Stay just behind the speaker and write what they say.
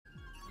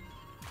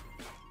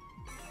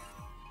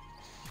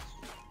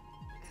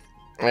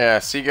Yeah,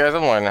 see guys,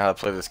 I'm learning how to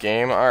play this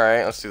game.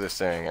 Alright, let's do this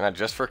thing. And I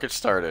just freaking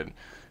started.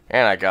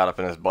 And I got up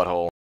in this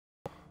butthole.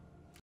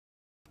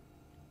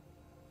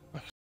 I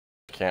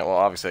can't, well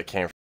obviously I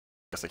came, I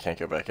guess I can't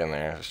go back in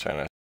there. I was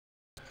trying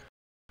to...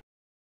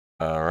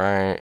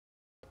 Alright.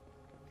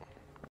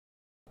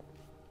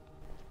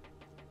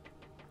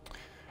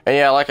 And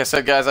yeah, like I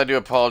said guys, I do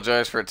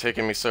apologize for it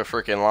taking me so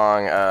freaking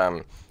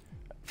long,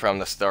 from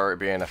the start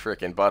being a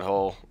freaking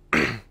butthole.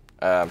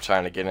 I'm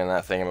trying to get in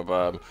that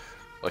thingamabob.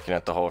 Looking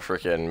at the whole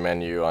freaking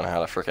menu on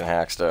how to freaking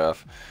hack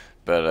stuff.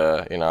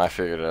 But, you know, I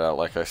figured it out,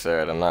 like I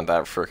said. I'm not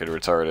that freaking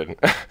retarded.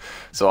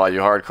 So all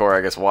you hardcore,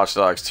 I guess, Watch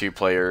Dogs 2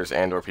 players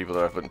and or people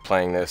that have been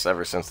playing this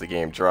ever since the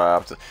game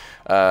dropped.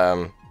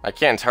 I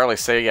can't entirely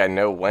say I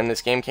know when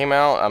this game came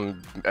out.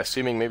 I'm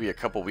assuming maybe a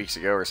couple weeks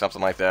ago or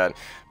something like that.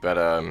 But,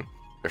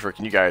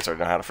 freaking you guys already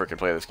know how to freaking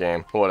play this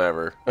game.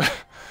 Whatever.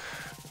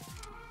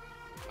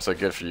 So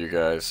good for you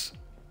guys.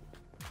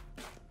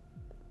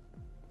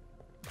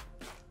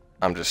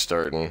 I'm just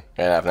starting,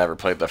 and I've never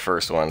played the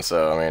first one,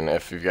 so, I mean,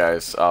 if you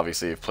guys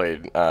obviously have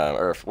played,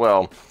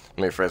 well, let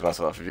me rephrase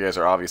myself, if you guys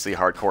are obviously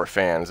hardcore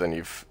fans, and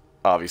you've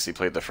obviously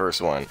played the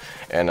first one,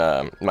 and,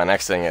 my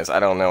next thing is, I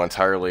don't know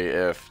entirely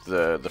if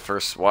the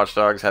first Watch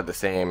Dogs had the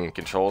same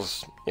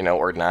controls, you know,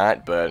 or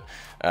not, but,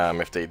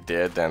 if they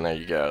did, then there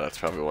you go, that's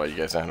probably why you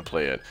guys know how to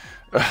play it.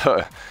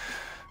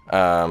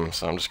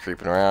 So I'm just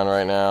creeping around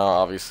right now,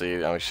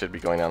 obviously, I should be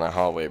going down that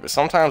hallway, but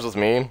sometimes with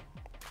me,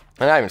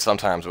 and not even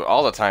sometimes, but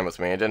all the time with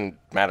me, it doesn't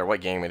matter what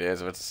game it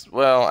is. If it's,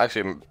 well,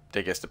 actually, I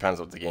guess it depends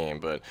on the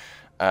game, but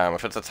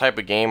if it's a type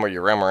of game where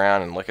you roam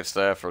around and look at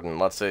stuff, or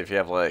let's say if you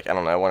have, like, I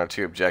don't know, 1 or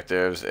 2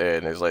 objectives,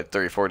 and there's, like,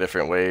 34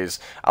 different ways,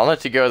 I'll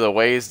let you go the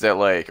ways that,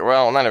 like,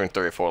 well, not even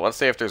 34. Let's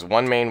say if there's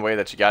one main way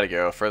that you gotta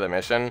go for the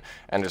mission,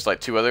 and there's,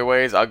 like, 2 other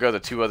ways, I'll go the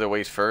 2 other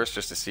ways first,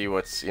 just to see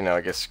what's, you know,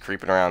 I guess,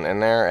 creeping around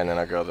in there, and then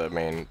I'll go the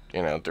main,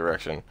 you know,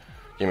 direction.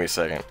 Give me a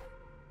second.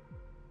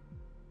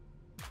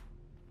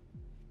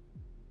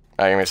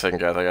 Alright, give me a second,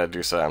 guys. I gotta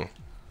do something.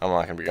 I'm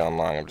not gonna be gone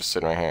long. I'm just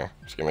sitting right here.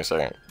 Just give me a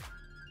second.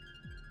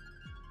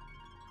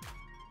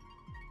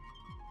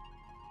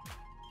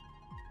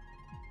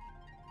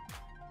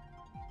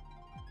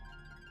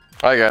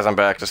 Alright, guys. I'm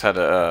back. Just had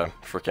to,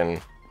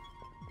 freaking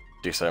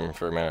do something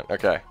for a minute.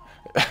 Okay.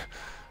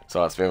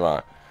 So let's move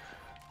on.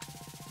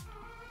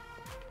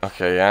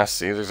 Okay, yeah.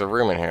 See, there's a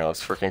room in here.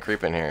 Let's freaking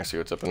creep in here. See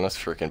what's up in this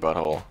freaking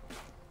butthole.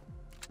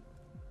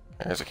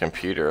 There's a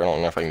computer. I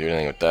don't know if I can do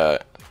anything with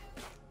that.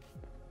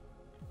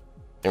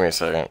 Give me a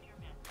second.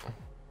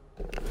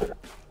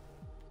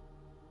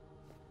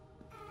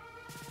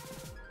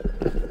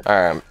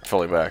 Alright, I'm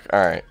fully back.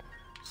 Alright.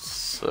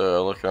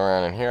 So, looking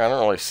around in here, I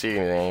don't really see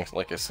anything,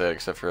 like I said,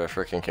 except for a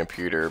freaking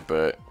computer,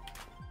 but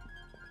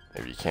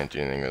maybe you can't do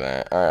anything with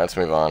that. Alright, let's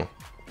move on.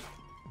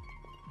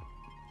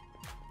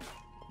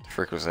 The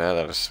frick was that?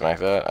 I just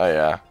smacked that? Oh,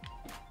 yeah.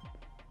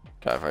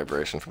 Got a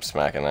vibration from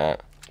smacking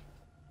that.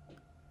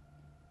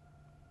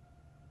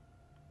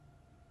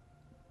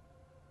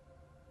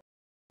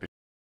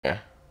 Yeah.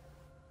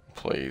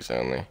 Employees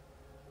only.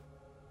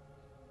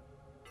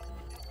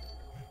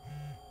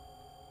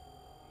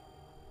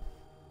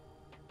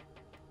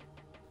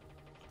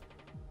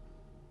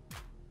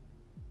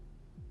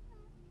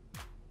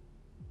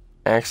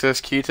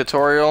 Access key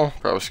tutorial?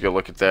 Probably should go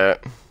look at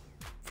that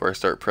before I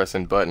start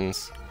pressing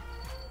buttons.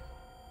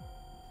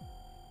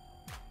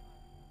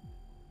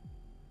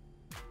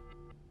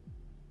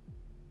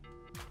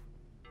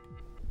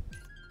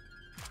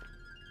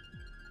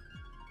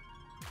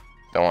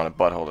 Don't want a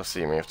butthole to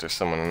see me if there's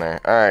someone in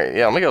there. Alright,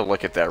 yeah, let me go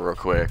look at that real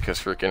quick, because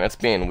freaking it's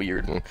being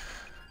weird and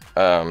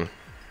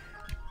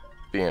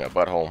being a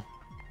butthole.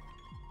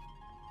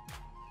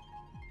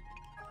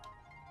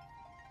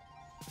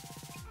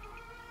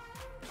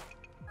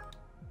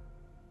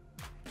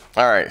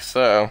 Alright,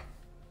 so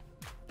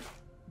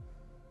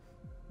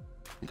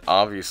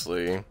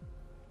obviously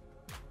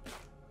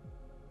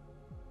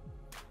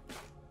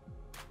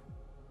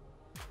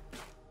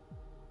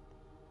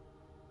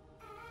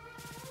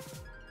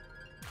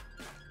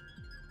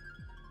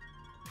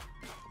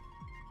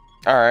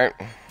alright.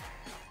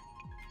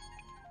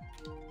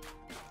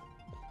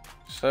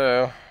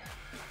 So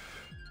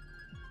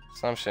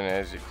assumption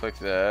is you click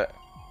that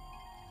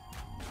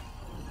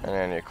and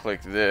then you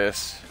click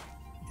this.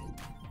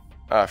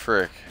 Ah,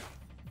 frick.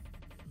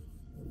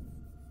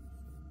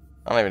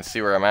 I don't even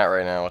see where I'm at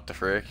right now. What the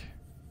frick?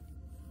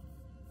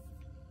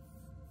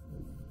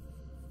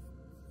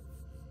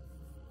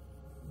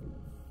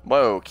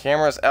 Whoa,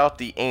 camera's out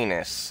the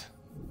anus.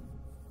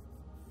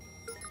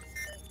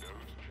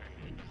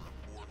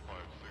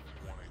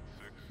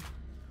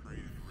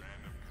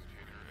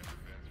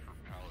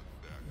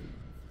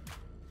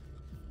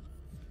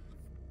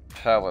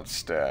 Pallet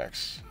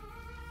stacks.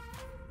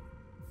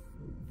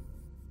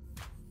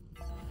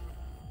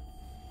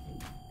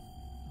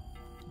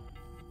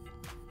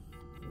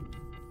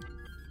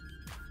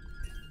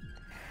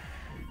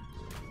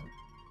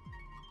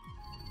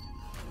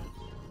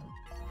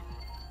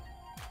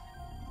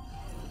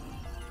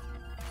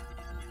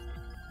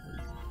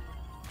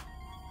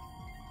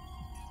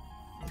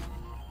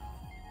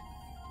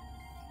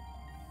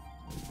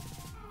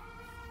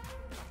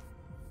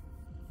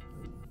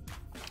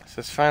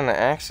 Says find the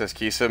access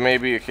key. So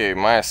maybe, okay,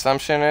 my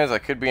assumption is, I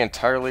could be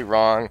entirely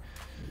wrong.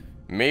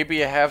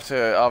 Maybe I have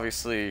to,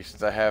 obviously,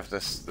 since I have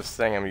this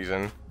thing I'm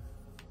using,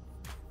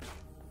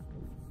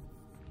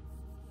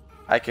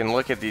 I can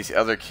look at these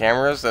other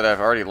cameras that I've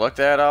already looked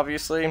at,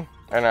 obviously.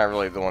 They're not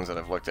really the ones that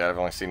I've looked at, I've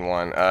only seen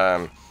one.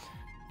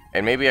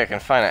 And maybe I can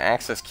find an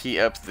access key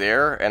up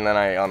there, and then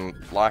I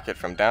unlock it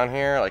from down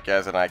here, like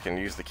as in I can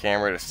use the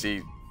camera to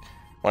see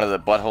one of the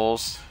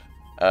buttholes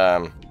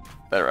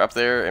that are up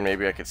there, and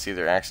maybe I could see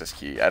their access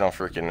key. I don't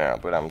freaking know,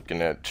 but I'm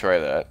gonna try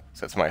that.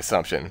 So that's my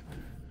assumption.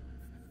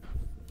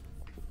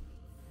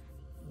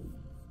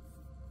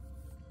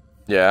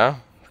 Yeah,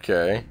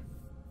 okay.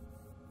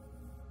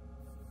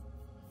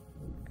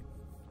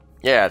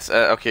 Yeah, it's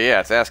okay.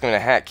 Yeah, it's asking me to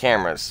hack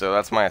cameras, so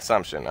that's my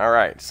assumption. All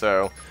right,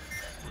 so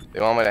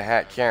they want me to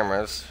hack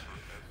cameras.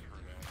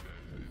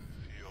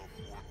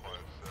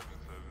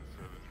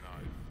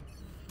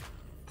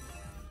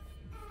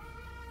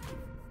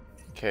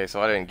 Okay,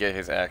 so I didn't get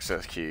his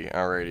access key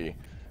already,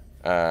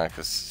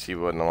 because he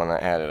wasn't the one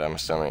that had it, I'm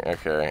assuming.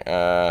 Okay,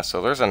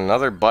 so there's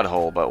another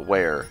butthole, but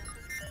where?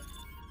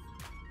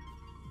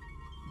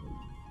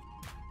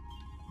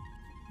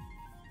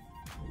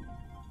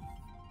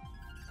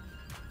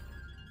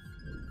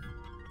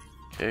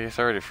 Okay, he's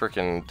already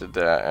freaking did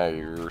that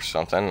or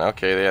something.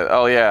 Okay,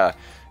 oh yeah.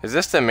 Is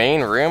this the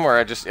main room or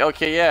I just...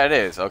 Okay, yeah, it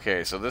is.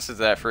 Okay, so this is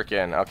that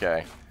freaking...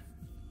 Okay.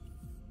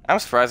 I'm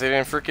surprised they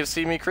didn't freaking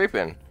see me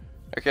creeping.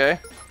 Okay.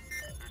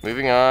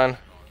 Moving on.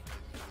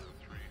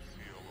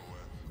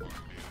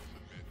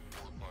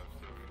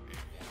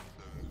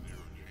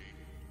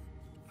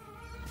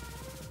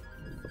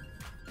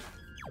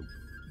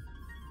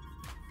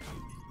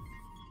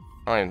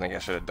 I don't even think I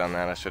should have done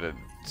that. I should have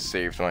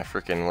saved my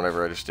freaking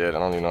whatever I just did. I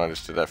don't even know what I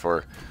just did that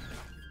for.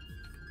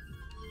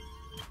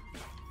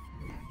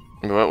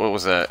 What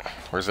was that?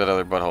 Where's that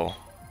other butthole?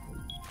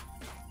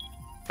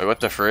 Wait,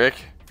 what the frick?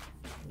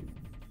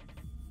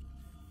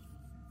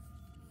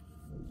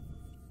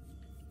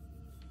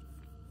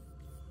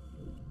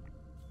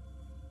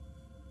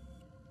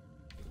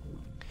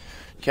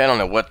 Okay, I don't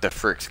know what the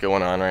frick's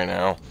going on right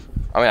now.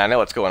 I mean, I know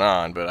what's going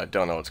on, but I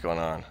don't know what's going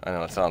on. I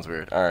know it sounds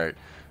weird. Alright.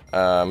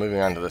 Moving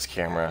on to this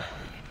camera.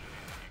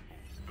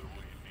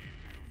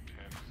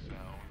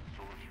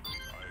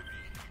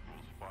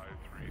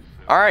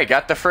 Alright,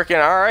 got the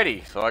frickin'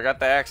 alrighty. So I got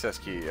the access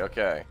key.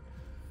 Okay.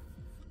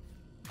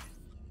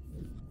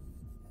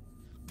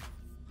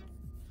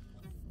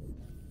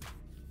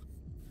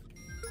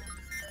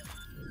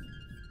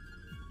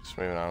 Just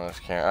moving on to this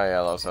camera. Oh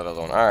yeah, that was that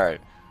other one.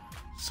 Alright.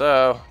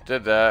 So,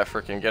 did that.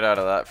 Frickin' get out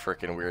of that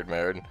frickin' weird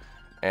mode.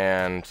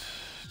 And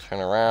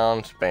turn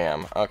around.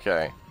 Bam.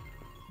 Okay.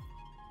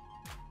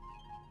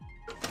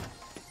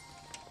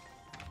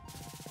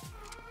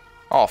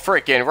 Oh,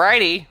 frickin'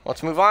 righty.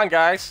 Let's move on,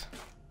 guys.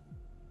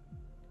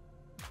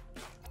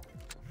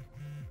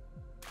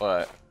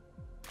 What?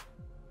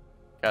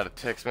 Got a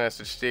text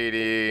message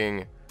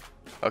stating...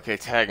 Okay,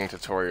 tagging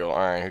tutorial.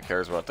 Alright, who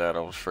cares about that?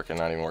 I'll frickin'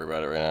 not even worry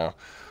about it right now.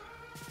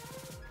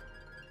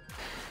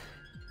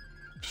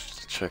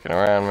 Just checking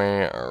around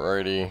me.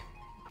 Alrighty.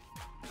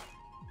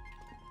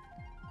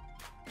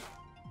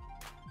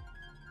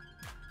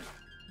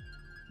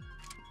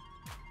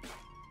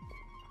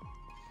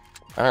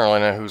 I don't really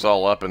know who's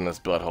all up in this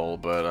butthole,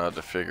 but I'll have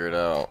to figure it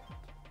out.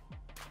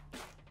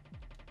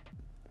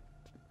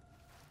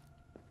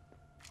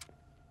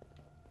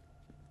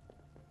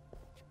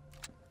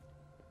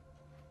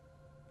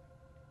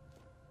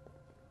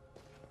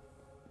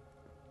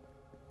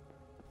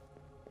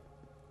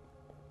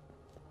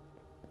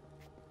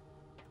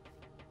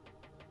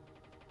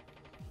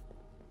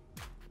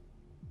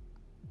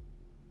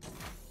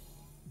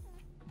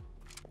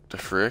 The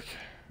frick?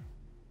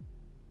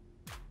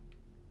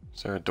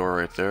 Is there a door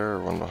right there or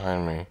one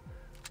behind me?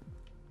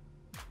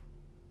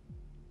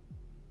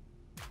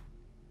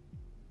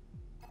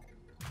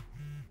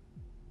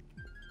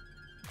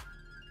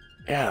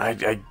 Yeah,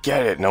 I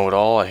get it,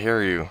 know-it-all. I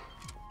hear you.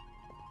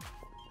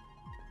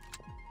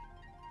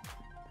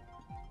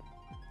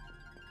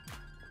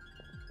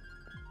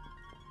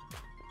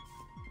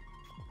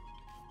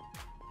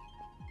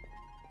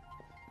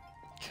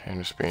 Okay, I'm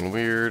just being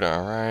weird.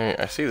 Alright.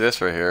 I see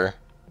this right here.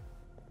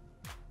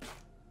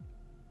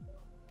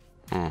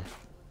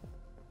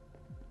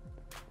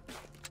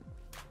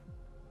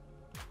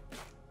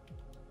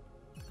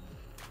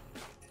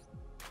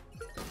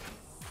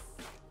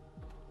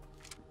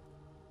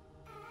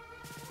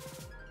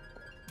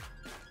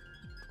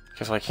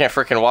 So I can't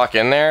freaking walk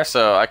in there,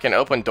 so I can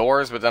open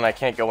doors, but then I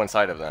can't go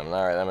inside of them.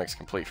 Alright, that makes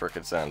complete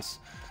freaking sense.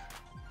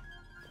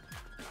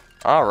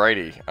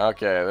 Alrighty.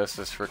 Okay, this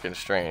is freaking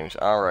strange.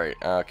 Alright,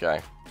 okay.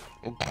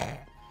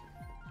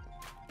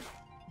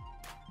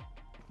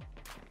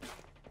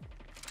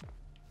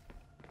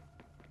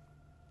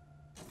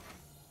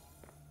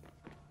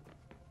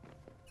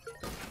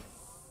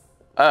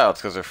 Oh, it's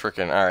because they're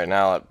freaking... Alright,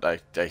 now I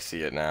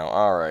see it now.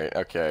 Alright,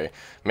 okay.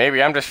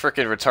 Maybe I'm just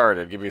freaking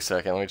retarded. Give me a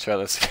second, let me try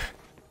this.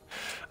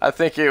 I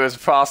think it was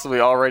possibly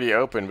already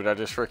open, but I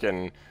just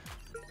freaking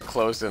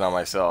closed it on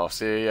myself.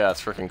 See, yeah,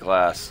 it's freaking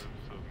glass.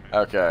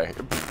 Okay.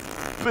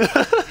 He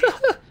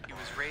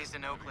was raised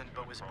in Oakland,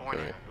 but was born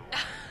here.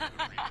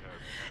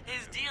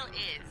 His deal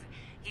is,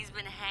 he's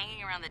been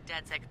hanging around the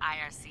DedSec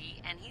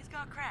IRC, and he's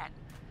got cred.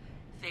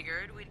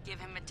 Figured we'd give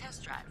him a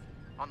test drive.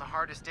 On the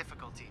hardest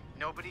difficulty.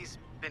 Nobody's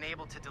been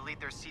able to delete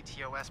their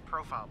CTOS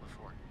profile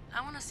before.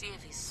 I want to see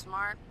if he's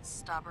smart,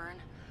 stubborn,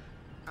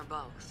 or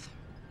both.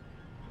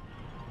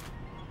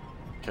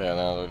 Okay,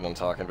 now that I'm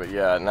talking, but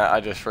yeah, now I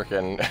just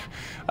freaking,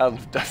 I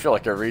feel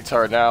like a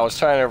retard now. I was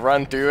trying to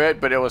run through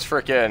it, but it was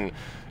freaking,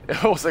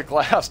 it was a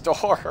glass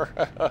door.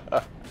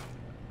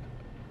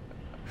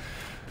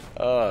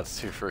 Oh, it's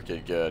too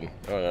freaking good.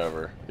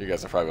 Whatever. You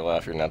guys will probably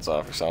laugh your nuts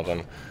off or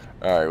something.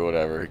 Alright,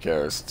 whatever. Who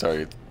cares? It's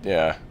already,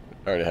 yeah,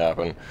 already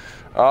happened.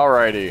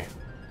 Alrighty.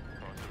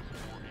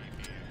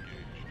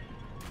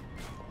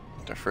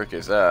 What the frick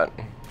is that?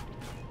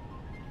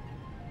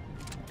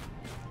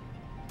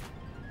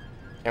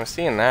 I'm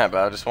seeing that, but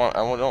I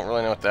don't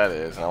really know what that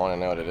is, and I want to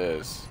know what it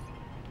is.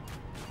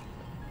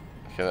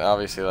 Because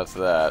obviously that's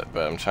that,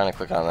 but I'm trying to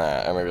click on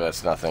that. Or maybe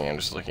that's nothing, I'm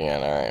just looking at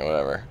it. Alright,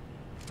 whatever.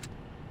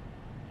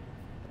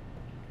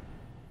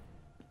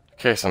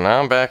 Okay, so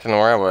now I'm back in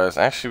where I was.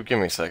 Actually, give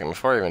me a second.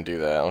 Before I even do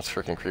that, let's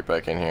freaking creep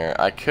back in here.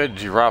 I could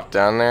drop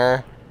down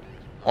there.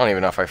 I don't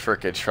even know if I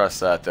freaking trust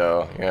that,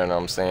 though. You know what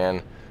I'm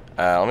saying?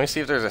 Let me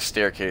see if there's a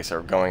staircase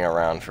or going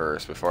around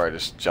first before I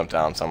just jump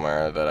down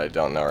somewhere that I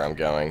don't know where I'm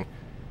going.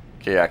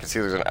 Okay, yeah, I can see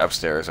there's an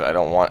upstairs, but I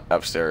don't want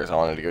upstairs. I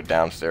wanted to go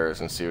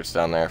downstairs and see what's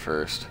down there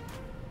first.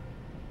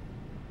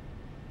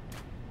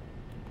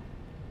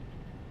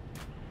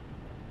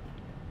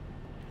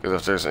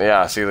 Because if there's,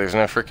 yeah, see, there's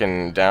no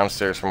freaking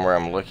downstairs from where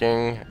I'm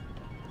looking.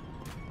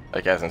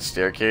 Like, as in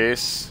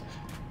staircase.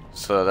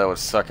 So that would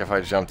suck if I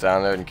jumped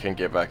down there and couldn't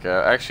get back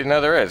up. Actually, no,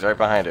 there is, right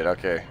behind it.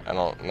 Okay, I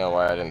don't know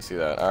why I didn't see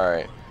that.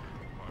 Alright.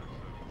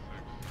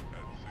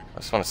 I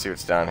just want to see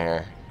what's down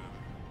here.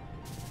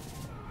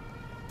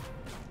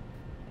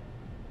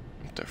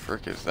 What the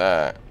frick is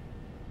that?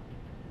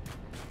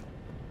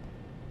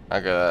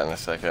 I'll get that in a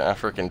second.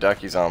 Freaking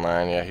Ducky's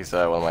online. Yeah, he's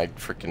one of my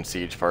freaking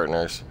Siege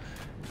partners.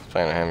 I was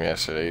playing with him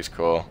yesterday. He's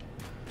cool.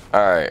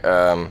 Alright,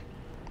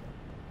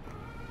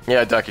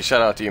 yeah, Ducky,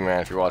 shout out to you,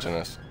 man, if you're watching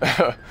this.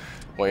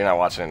 Well, you're not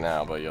watching it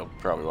now, but you'll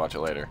probably watch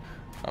it later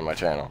on my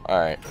channel.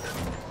 Alright.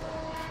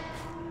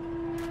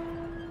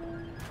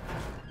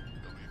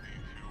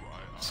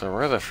 So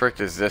where the frick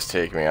does this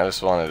take me? I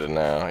just wanted to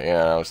know. You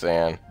know what I'm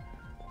saying?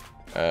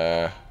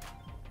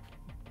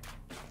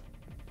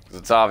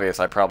 It's obvious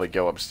I probably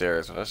go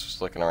upstairs, but I was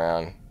just looking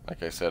around.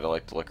 Like I said, I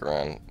like to look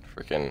around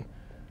freaking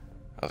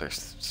other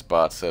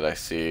spots that I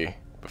see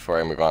before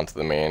I move on to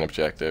the main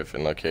objective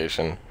and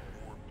location.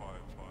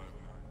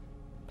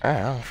 I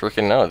don't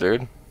freaking know,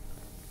 dude.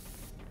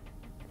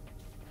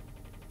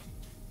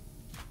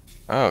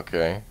 Oh,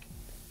 okay.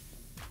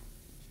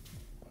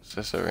 What's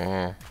this over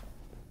here?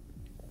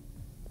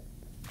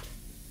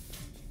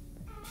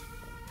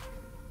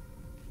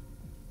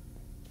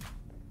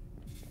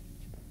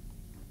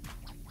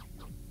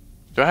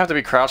 Do I have to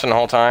be crouching the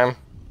whole time?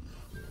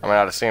 I mean,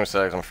 I'd assume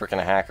so, because I'm freaking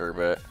a hacker,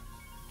 but...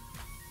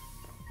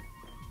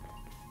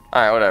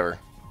 Alright, whatever.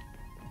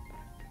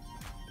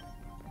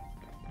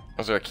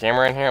 Was there a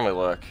camera in here? Let me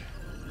look.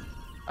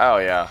 Oh,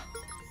 yeah.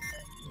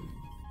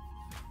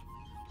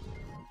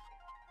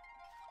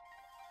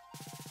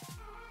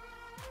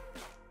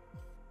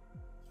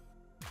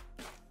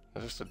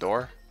 Is this a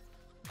door?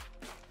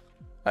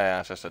 Oh, yeah,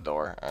 it's just a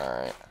door.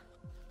 Alright.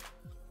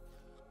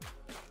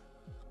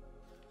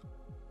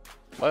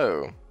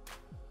 Whoa.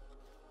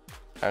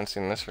 I haven't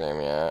seen this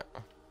room yet.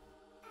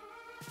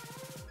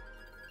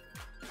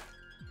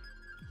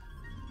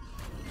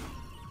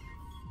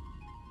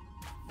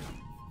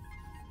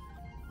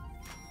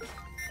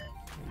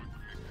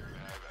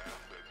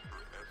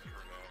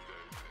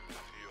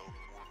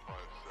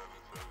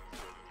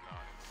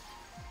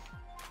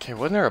 Okay,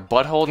 wasn't there a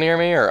butthole near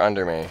me or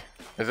under me?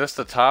 Is this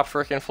the top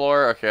freaking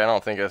floor? Okay, I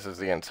don't think this is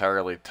the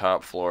entirely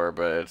top floor,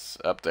 but it's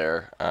up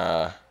there.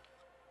 There's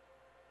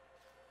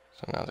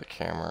another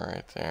camera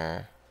right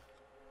there.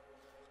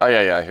 Oh,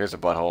 yeah, yeah, here's a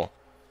butthole.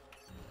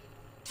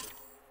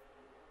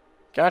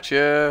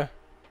 Gotcha!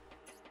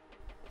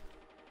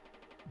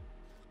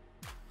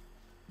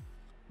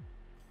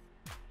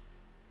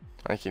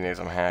 I think he needs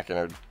some hacking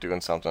or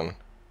doing something.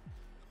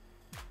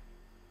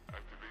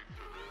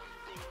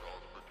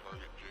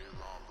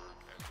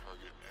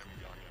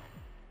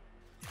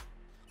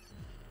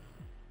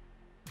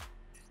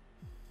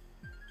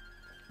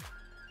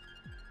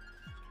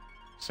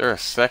 Is there a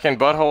second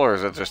butthole, or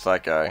is it just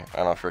that guy?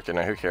 I don't freaking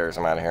know. Who cares?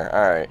 I'm out of here.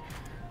 Alright.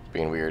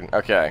 Being weird.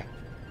 Okay.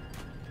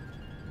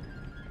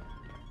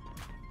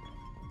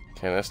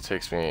 Okay, this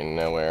takes me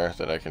nowhere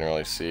that I can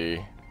really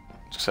see.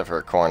 Except for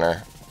a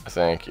corner, I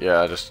think.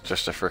 Yeah,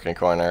 just a freaking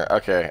corner.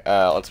 Okay,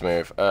 let's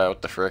move.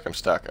 What the frick? I'm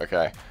stuck.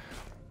 Okay.